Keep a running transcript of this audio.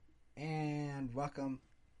and welcome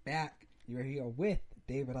back. You're here with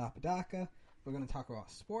David Apodaca. We're going to talk about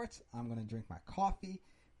sports. I'm going to drink my coffee.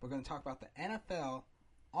 We're going to talk about the NFL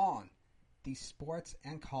on the Sports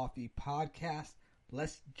and Coffee podcast.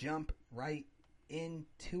 Let's jump right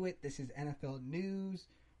into it. This is NFL news,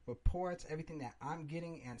 reports, everything that I'm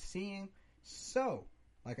getting and seeing. So,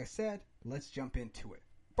 like I said, let's jump into it.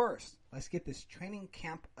 First, let's get this training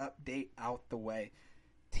camp update out the way.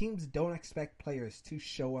 Teams don't expect players to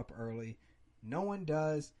show up early. No one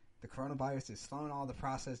does. The coronavirus is slowing all the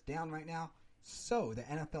process down right now. So the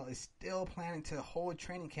NFL is still planning to hold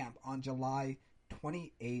training camp on July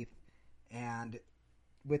 28th. And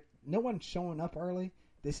with no one showing up early,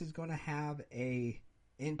 this is going to have an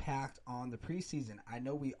impact on the preseason. I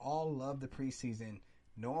know we all love the preseason.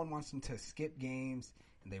 No one wants them to skip games,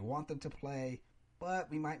 and they want them to play.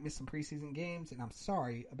 But we might miss some preseason games, and I'm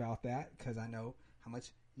sorry about that because I know how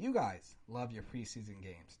much you guys love your preseason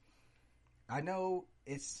games. I know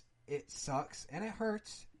it sucks and it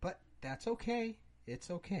hurts, but that's okay.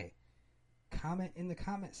 It's okay. Comment in the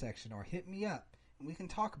comment section or hit me up, and we can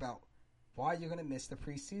talk about why you're going to miss the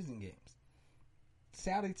preseason games.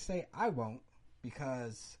 Sadly to say, I won't,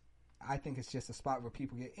 because I think it's just a spot where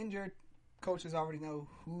people get injured. Coaches already know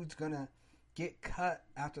who's going to get cut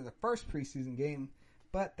after the first preseason game,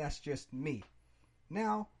 but that's just me.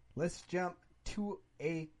 Now, let's jump to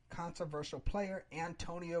a controversial player,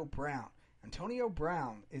 Antonio Brown. Antonio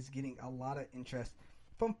Brown is getting a lot of interest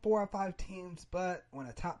from 4 or 5 teams, but when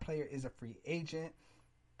a top player is a free agent,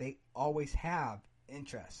 they always have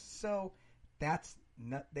interest. So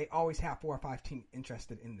they always have 4 or 5 teams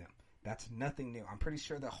interested in them. That's nothing new. I'm pretty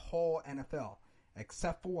sure the whole NFL,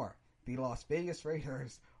 except for the Las Vegas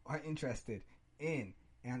Raiders, are interested in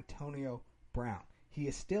Antonio Brown. He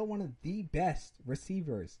is still one of the best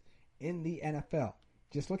receivers in the NFL.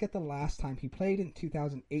 Just look at the last time he played in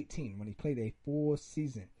 2018 when he played a full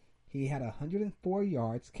season. He had 104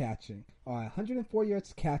 yards catching,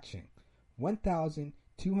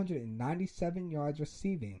 1,297 yards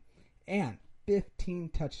receiving, and 15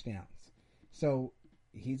 touchdowns. So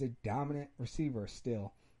he's a dominant receiver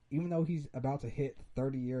still, even though he's about to hit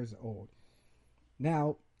 30 years old.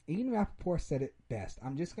 Now, Ian Rapoport said it best.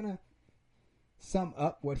 I'm just going to sum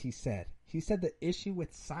up what he said. He said the issue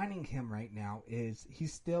with signing him right now is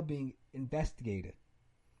he's still being investigated.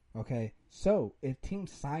 Okay, so if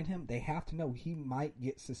teams sign him, they have to know he might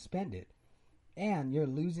get suspended. And you're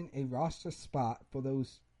losing a roster spot for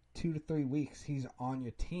those 2 to 3 weeks he's on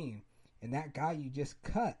your team. And that guy you just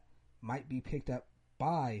cut might be picked up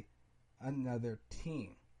by another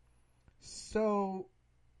team. So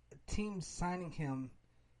teams signing him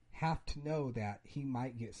have to know that he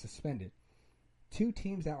might get suspended. 2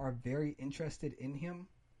 teams that are very interested in him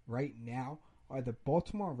right now are the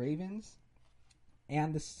Baltimore Ravens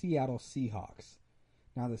and the Seattle Seahawks.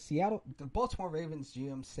 Now, the Baltimore Ravens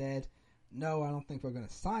GM said, no, I don't think we're going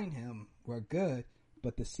to sign him. We're good.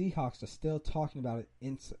 But the Seahawks are still talking about it.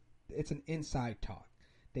 It's an inside talk.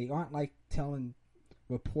 They aren't like telling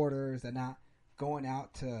reporters. They're not going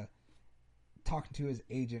out to talking to his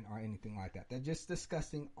agent or anything like that. They're just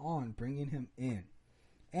discussing on bringing him in.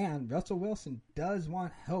 And Russell Wilson does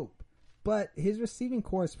want help, but his receiving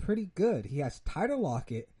core is pretty good. He has Tyler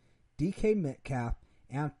Lockett, DK Metcalf,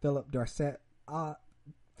 and Philip Dorsett. I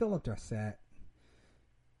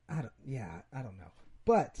don't know.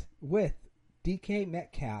 But with DK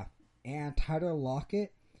Metcalf and Tyler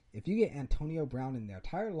Lockett, if you get Antonio Brown in there,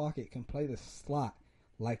 Tyler Lockett can play the slot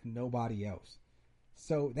like nobody else.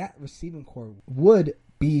 So that receiving core would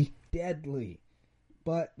be deadly.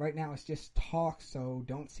 But right now it's just talk, so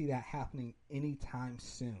don't see that happening anytime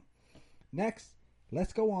soon. Next,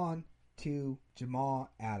 let's go on to Jamal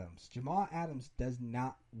Adams. Jamal Adams does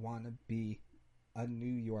not want to be a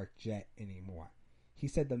New York Jet anymore. He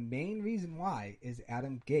said the main reason why is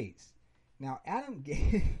Adam Gase. Now, Adam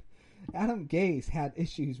Gase had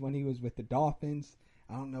issues when he was with the Dolphins.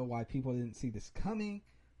 I don't know why people didn't see this coming,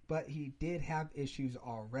 but he did have issues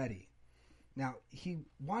already. Now, he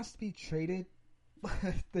wants to be traded, but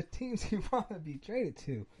the teams he wants to be traded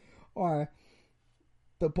to are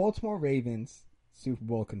the Baltimore Ravens, Super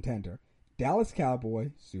Bowl contender, Dallas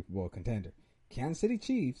Cowboys, Super Bowl contender, Kansas City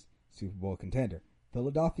Chiefs, Super Bowl contender,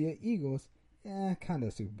 Philadelphia Eagles, kind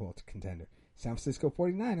of Super Bowl contender, San Francisco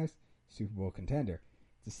 49ers, Super Bowl contender,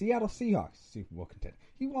 the Seattle Seahawks, Super Bowl contender.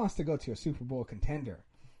 He wants to go to a Super Bowl contender.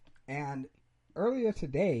 And earlier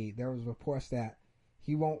today, there was reports that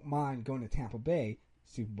he won't mind going to Tampa Bay,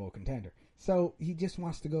 Super Bowl contender. So he just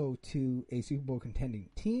wants to go to a Super Bowl contending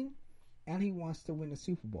team, and he wants to win a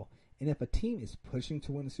Super Bowl. And if a team is pushing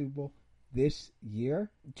to win a Super Bowl this year,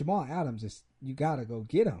 Jamal Adams you got to go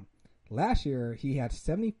get him. Last year, he had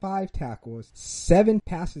 75 tackles, 7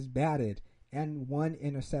 passes batted, and 1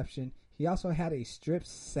 interception. He also had a strip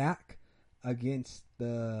sack against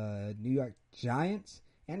the New York Giants,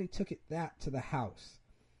 and he took that to the house.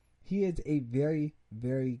 He is a very,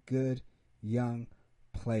 very good young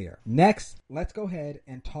player. Next, let's go ahead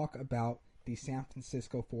and talk about the San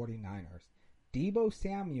Francisco 49ers. Deebo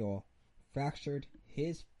Samuel fractured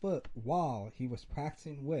his foot while he was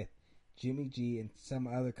practicing with Jimmy G and some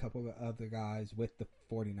other couple of other guys with the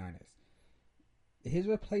 49ers. His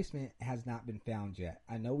replacement has not been found yet.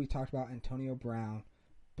 I know we talked about Antonio Brown,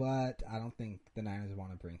 but I don't think the Niners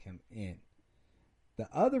want to bring him in. The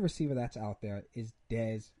other receiver that's out there is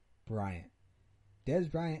Dez Bryant.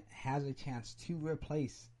 Dez Bryant has a chance to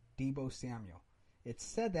replace Deebo Samuel. It's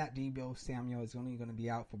said that Deebo Samuel is only going to be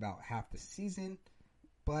out for about half the season,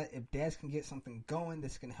 but if Dez can get something going,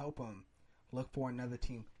 this can help him look for another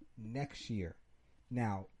team next year.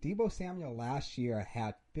 Now, Deebo Samuel last year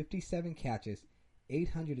had 57 catches,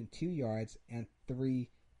 802 yards, and 3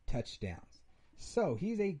 touchdowns. So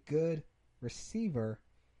he's a good receiver,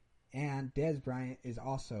 and Dez Bryant is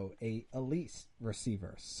also a elite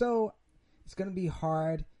receiver. So it's going to be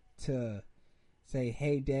hard to say,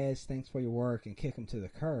 hey, Dez, thanks for your work, and kick him to the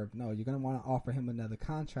curb. No, you're going to want to offer him another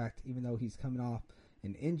contract, even though he's coming off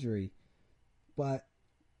an injury. But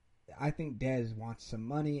I think Dez wants some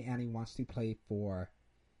money, and he wants to play for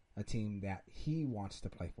a team that he wants to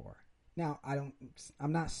play for. Now,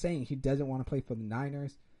 I'm not saying he doesn't want to play for the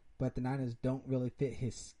Niners, but the Niners don't really fit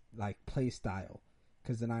his play style,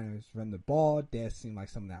 because the Niners run the ball. Dez seems like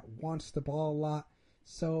someone that wants the ball a lot.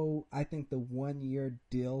 So I think the 1-year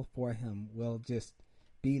deal for him will just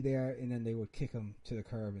be there, and then they would kick him to the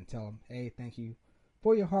curb and tell him, hey, thank you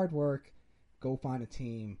for your hard work. Go find a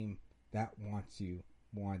team that wants you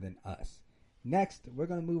more than us. Next, we're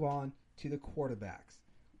going to move on to the quarterbacks.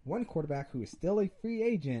 One quarterback who is still a free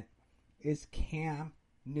agent is Cam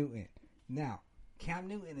Newton. Now, Cam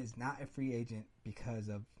Newton is not a free agent because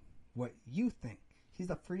of what you think. He's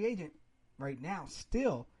a free agent right now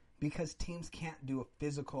still because teams can't do a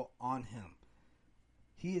physical on him.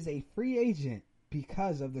 He is a free agent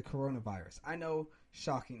because of the coronavirus. I know,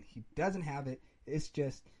 shocking. He doesn't have it. It's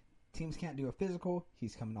just teams can't do a physical.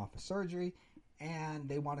 He's coming off of surgery, and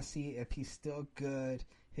they want to see if he's still good.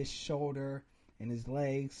 His shoulder and his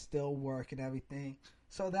legs still work and everything.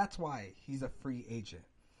 So that's why he's a free agent.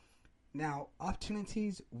 Now,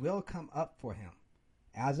 opportunities will come up for him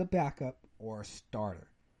as a backup or a starter.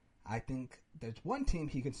 I think there's one team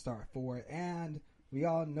he can start for, and we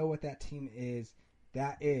all know what that team is.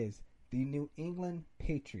 That is the New England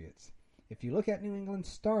Patriots. If you look at New England's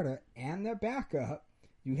starter and their backup,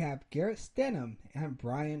 you have Garrett Stidham and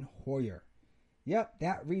Brian Hoyer. Yep,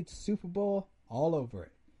 that reads Super Bowl all over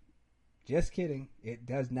it. Just kidding. It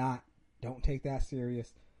does not. Don't take that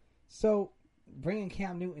serious. So, bringing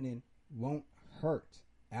Cam Newton in won't hurt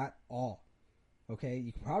at all. Okay,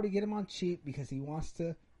 you can probably get him on cheap because he wants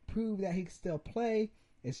to prove that he can still play.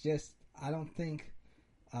 It's just, I don't think,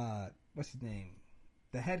 what's his name?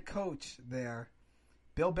 The head coach there,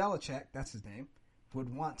 Bill Belichick, that's his name,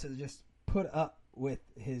 would want to just put up with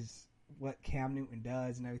what Cam Newton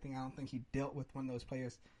does and everything. I don't think he dealt with one of those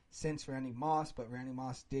players since Randy Moss, but Randy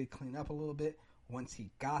Moss did clean up a little bit once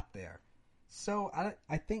he got there. So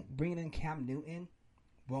I think bringing in Cam Newton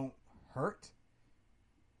won't hurt.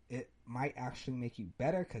 It might actually make you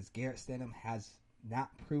better because Garrett Stidham has not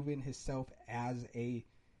proven himself as a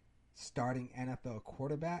starting NFL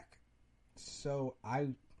quarterback. So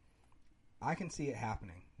I can see it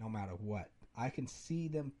happening no matter what. I can see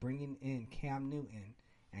them bringing in Cam Newton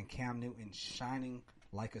and Cam Newton shining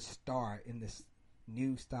like a star in this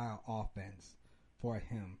new style offense for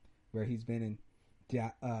him, where he's been in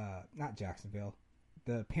not Jacksonville,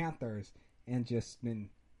 the Panthers, and just been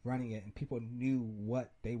running it, and people knew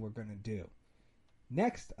what they were going to do.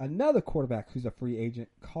 Next, another quarterback who's a free agent,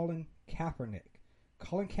 Colin Kaepernick.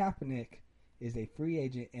 Colin Kaepernick is a free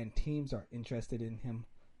agent, and teams are interested in him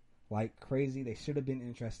like crazy. They should have been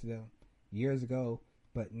interested in him years ago,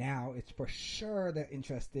 but now it's for sure they're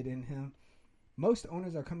interested in him. Most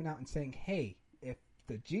owners are coming out and saying, hey, if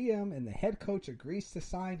the GM and the head coach agrees to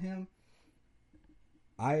sign him,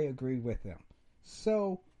 I agree with them.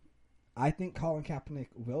 So I think Colin Kaepernick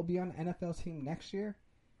will be on an NFL team next year.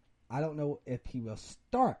 I don't know if he will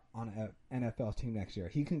start on an NFL team next year.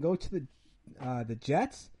 He can go to the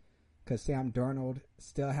Jets because Sam Darnold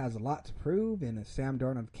still has a lot to prove, and if Sam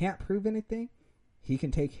Darnold can't prove anything, he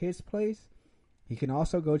can take his place. He can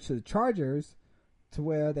also go to the Chargers, to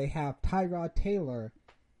where they have Tyrod Taylor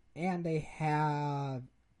and they have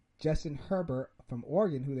Justin Herbert from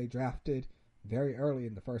Oregon, who they drafted very early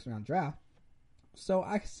in the first round draft. So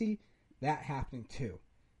I can see that happening too.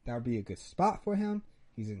 That would be a good spot for him.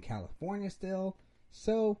 He's in California still.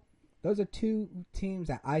 So those are two teams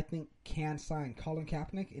that I think can sign Colin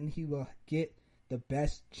Kaepernick, and he will get the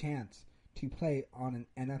best chance to play on an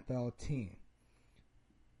NFL team.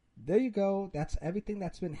 There you go. That's everything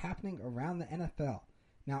that's been happening around the NFL.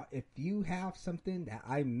 Now, if you have something that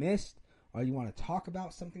I missed, or you want to talk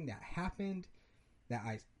about something that happened that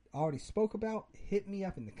I already spoke about, hit me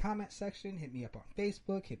up in the comment section. Hit me up on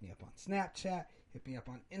Facebook. Hit me up on Snapchat. Hit me up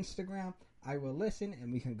on Instagram. I will listen,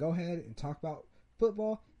 and we can go ahead and talk about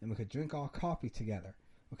football, and we could drink our coffee together.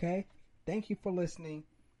 Okay? Thank you for listening.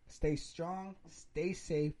 Stay strong, stay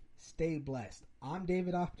safe, stay blessed. I'm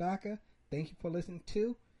David Apodaca. Thank you for listening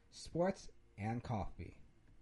to Sports and Coffee.